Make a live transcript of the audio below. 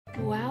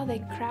Wow,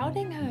 they're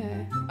crowding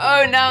her.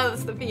 Oh, now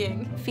that's the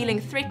peeing. Feeling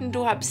threatened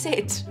or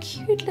upset.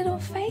 Cute little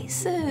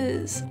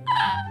faces.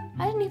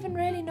 I didn't even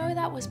really know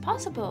that was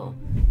possible.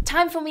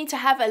 Time for me to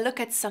have a look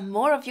at some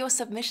more of your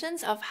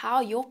submissions of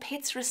how your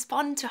pets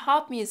respond to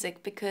harp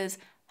music, because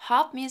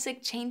harp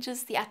music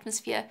changes the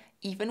atmosphere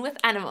even with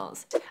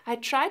animals. I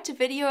tried to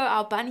video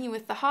our bunny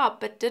with the harp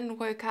but didn't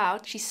work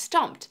out. She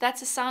stomped.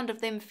 That's a sound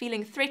of them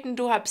feeling threatened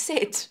or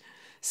upset.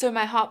 So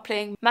my harp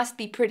playing must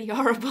be pretty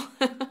horrible.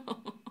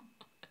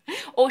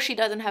 Or she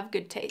doesn't have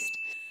good taste.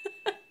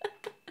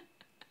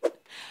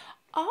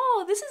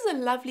 Oh, this is a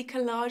lovely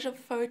collage of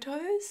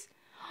photos.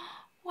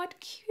 What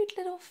cute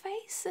little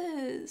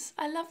faces.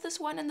 I love this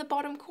one in the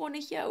bottom corner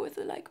here with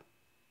the like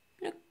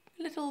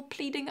little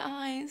pleading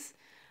eyes.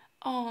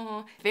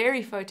 Oh,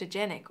 very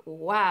photogenic.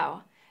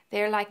 Wow.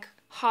 They're like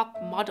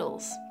harp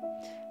models.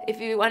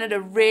 If you wanted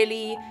a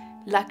really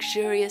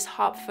luxurious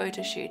harp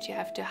photo shoot, you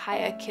have to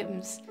hire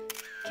Kim's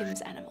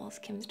animals,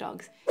 Kim's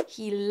dogs.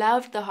 He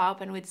loved the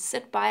harp and would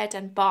sit by it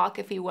and bark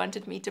if he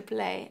wanted me to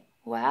play.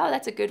 Wow,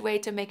 that's a good way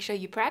to make sure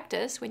you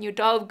practice when your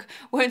dog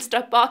won't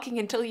stop barking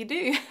until you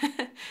do.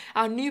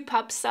 Our new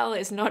pup, Sal,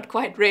 is not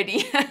quite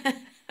ready.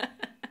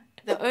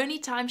 The only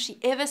time she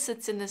ever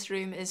sits in this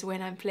room is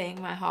when I'm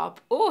playing my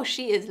harp. Oh,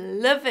 she is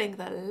living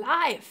the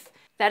life.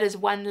 That is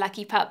one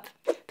lucky pup.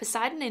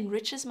 Poseidon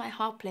enriches my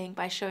harp playing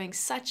by showing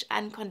such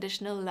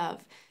unconditional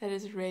love. That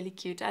is really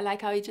cute. I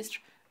like how he just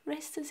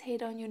rests his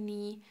head on your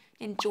knee,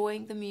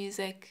 enjoying the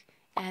music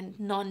and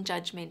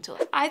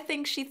non-judgmental. I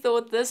think she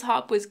thought this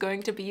harp was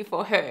going to be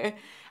for her.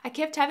 I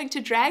kept having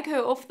to drag her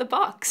off the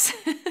box.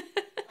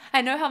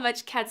 I know how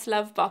much cats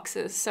love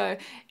boxes, so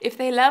if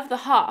they love the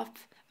harp,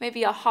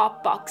 maybe a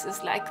harp box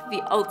is like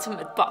the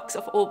ultimate box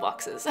of all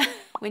boxes.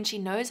 When she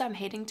knows I'm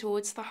heading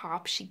towards the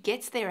harp, she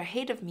gets there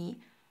ahead of me.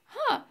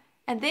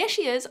 And there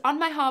she is on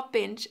my harp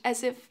bench,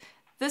 as if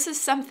this is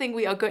something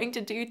we are going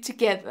to do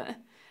together.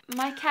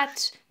 My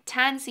cat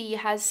Tansy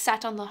has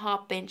sat on the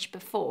harp bench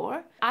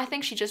before. I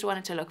think she just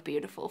wanted to look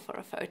beautiful for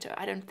a photo.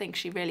 I don't think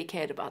she really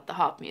cared about the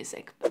harp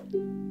music.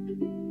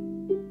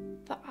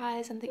 The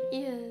eyes and the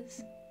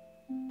ears.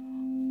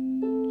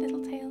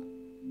 Little tail.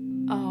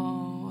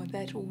 Oh,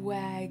 that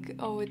wag.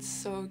 Oh, it's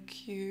so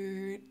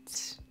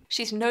cute.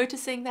 She's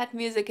noticing that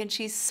music and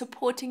she's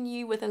supporting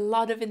you with a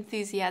lot of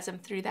enthusiasm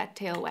through that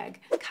tail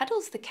wag.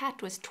 Cuddles the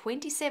cat was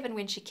 27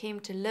 when she came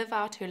to live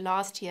out her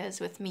last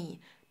years with me.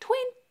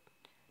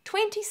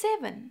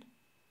 27.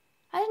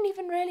 I didn't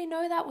even really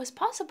know that was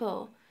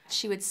possible.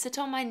 She would sit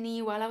on my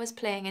knee while I was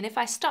playing, and if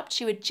I stopped,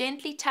 she would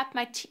gently tap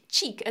my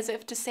cheek as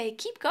if to say,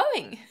 keep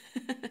going.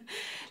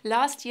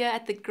 Last year,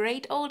 at the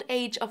great old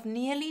age of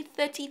nearly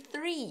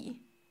 33,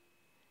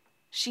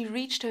 she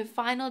reached her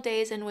final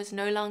days and was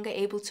no longer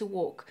able to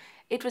walk.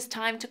 It was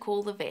time to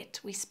call the vet.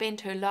 We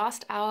spent her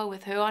last hour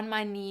with her on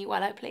my knee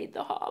while I played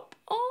the harp.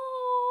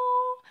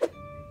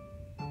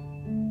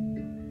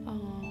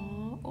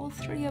 All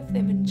three of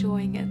them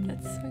enjoying it.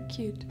 That's so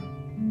cute.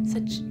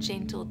 Such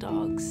gentle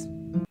dogs.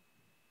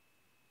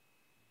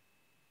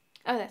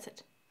 Oh, that's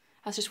it.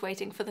 I was just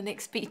waiting for the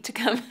next beat to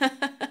come.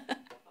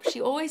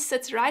 She always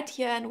sits right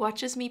here and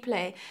watches me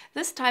play.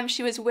 This time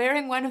she was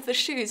wearing one of the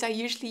shoes I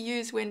usually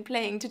use when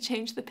playing to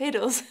change the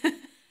pedals.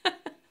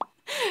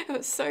 It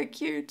was so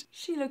cute.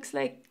 She looks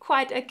like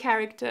quite a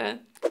character.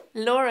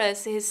 Laura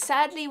says,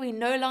 sadly we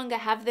no longer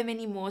have them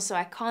anymore, so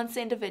I can't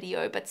send a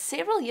video, but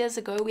several years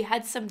ago we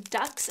had some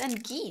ducks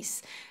and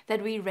geese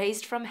that we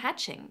raised from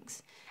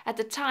hatchings. At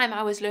the time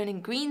I was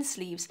learning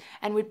Greensleeves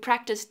and would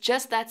practice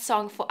just that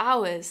song for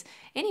hours.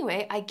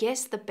 Anyway, I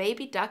guess the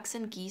baby ducks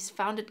and geese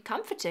found it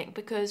comforting,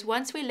 because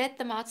once we let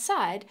them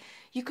outside,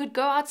 you could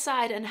go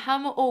outside and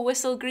hum or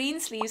whistle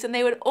Greensleeves and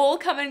they would all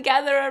come and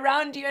gather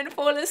around you and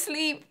fall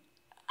asleep.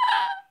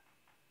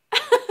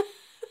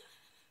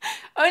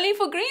 Only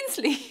for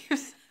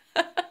Greensleeves.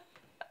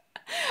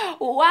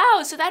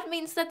 Wow, so that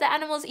means that the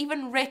animals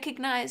even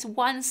recognize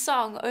one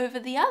song over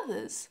the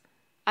others.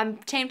 I'm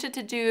tempted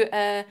to do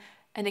an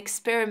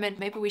experiment.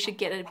 Maybe we should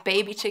get a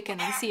baby chicken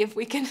and see if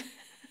we can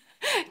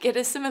get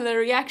a similar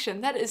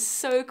reaction. That is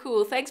so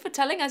cool. Thanks for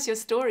telling us your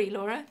story,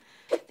 Laura.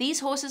 These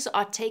horses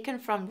are taken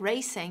from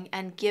racing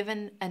and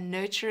given a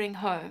nurturing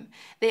home.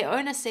 Their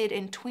owner said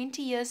in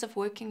 20 years of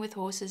working with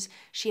horses,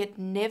 she had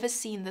never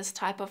seen this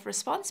type of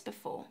response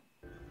before.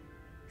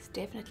 It's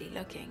definitely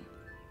looking.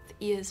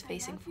 The ears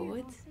facing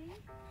forwards.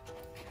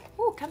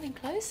 Oh, coming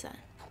closer.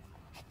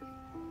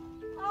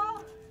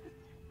 Oh,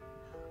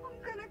 I'm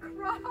gonna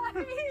cry.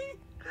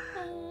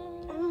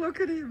 Oh, look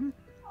at him.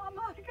 Oh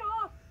my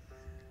God.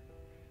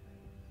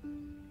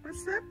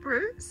 What's that,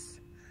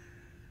 Bruce?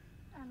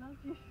 I love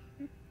you.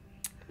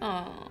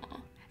 Oh,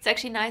 it's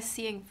actually nice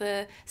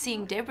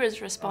seeing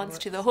Deborah's response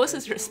to the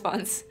horse's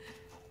response,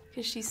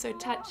 because she's so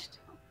touched.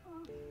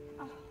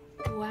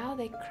 Wow,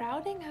 they're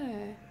crowding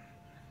her.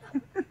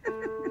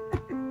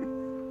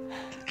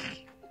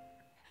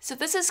 So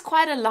this is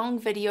quite a long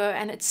video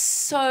and it's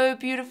so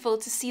beautiful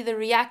to see the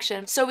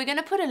reaction. So we're going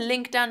to put a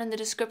link down in the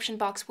description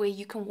box where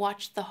you can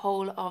watch the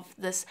whole of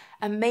this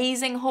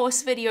amazing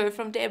horse video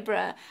from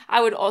Deborah.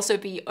 I would also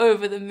be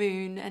over the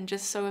moon and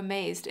just so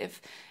amazed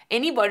if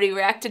anybody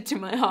reacted to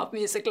my harp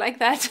music like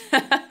that.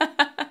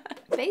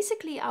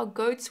 Basically, our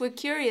goats were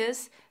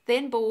curious,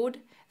 then bored,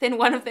 then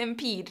one of them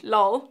peed.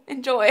 Lol.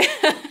 Enjoy.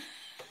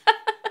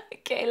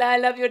 Kayla, I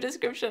love your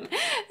description.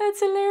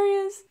 That's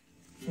hilarious.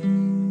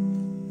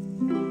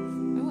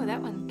 Oh, that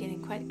one's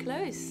getting quite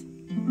close.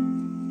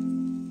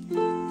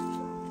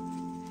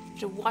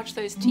 To watch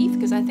those teeth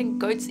because I think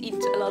goats eat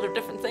a lot of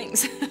different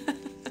things.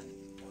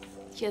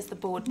 Here's the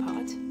bored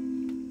part.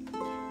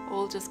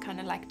 All just kind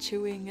of like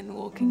chewing and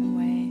walking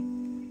away.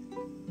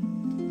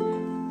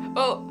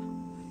 Oh,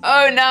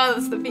 now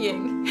that's the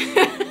peeing.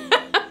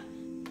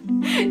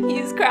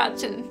 He's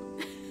crouching.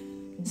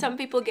 Some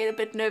people get a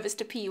bit nervous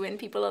to pee when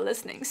people are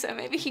listening, so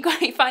maybe he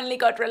finally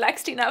got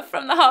relaxed enough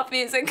from the harp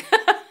music.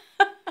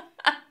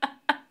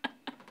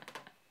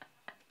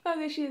 Oh,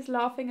 there she is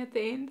laughing at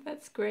the end.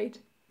 That's great.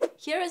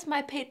 Here is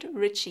my pet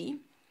Richie.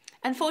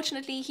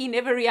 Unfortunately, he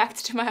never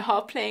reacts to my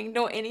harp playing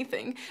nor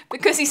anything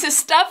because he's a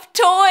stuffed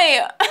toy.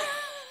 I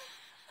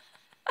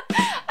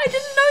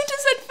didn't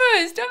notice at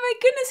first. Oh my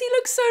goodness, he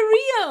looks so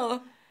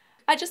real.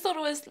 I just thought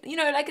it was, you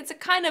know, like it's a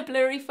kind of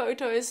blurry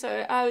photo,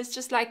 so I was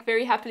just like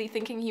very happily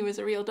thinking he was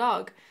a real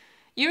dog.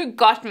 You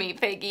got me,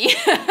 Peggy.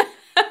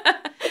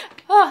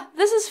 Oh,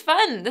 this is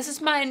fun. This is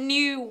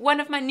one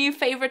of my new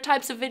favorite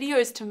types of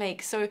videos to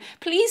make. So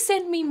please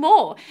send me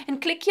more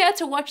and click here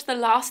to watch the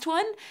last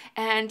one.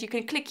 And you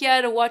can click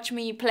here to watch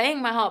me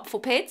playing my harp for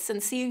pets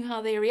and seeing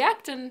how they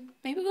react. And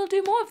maybe we'll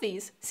do more of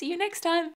these. See you next time.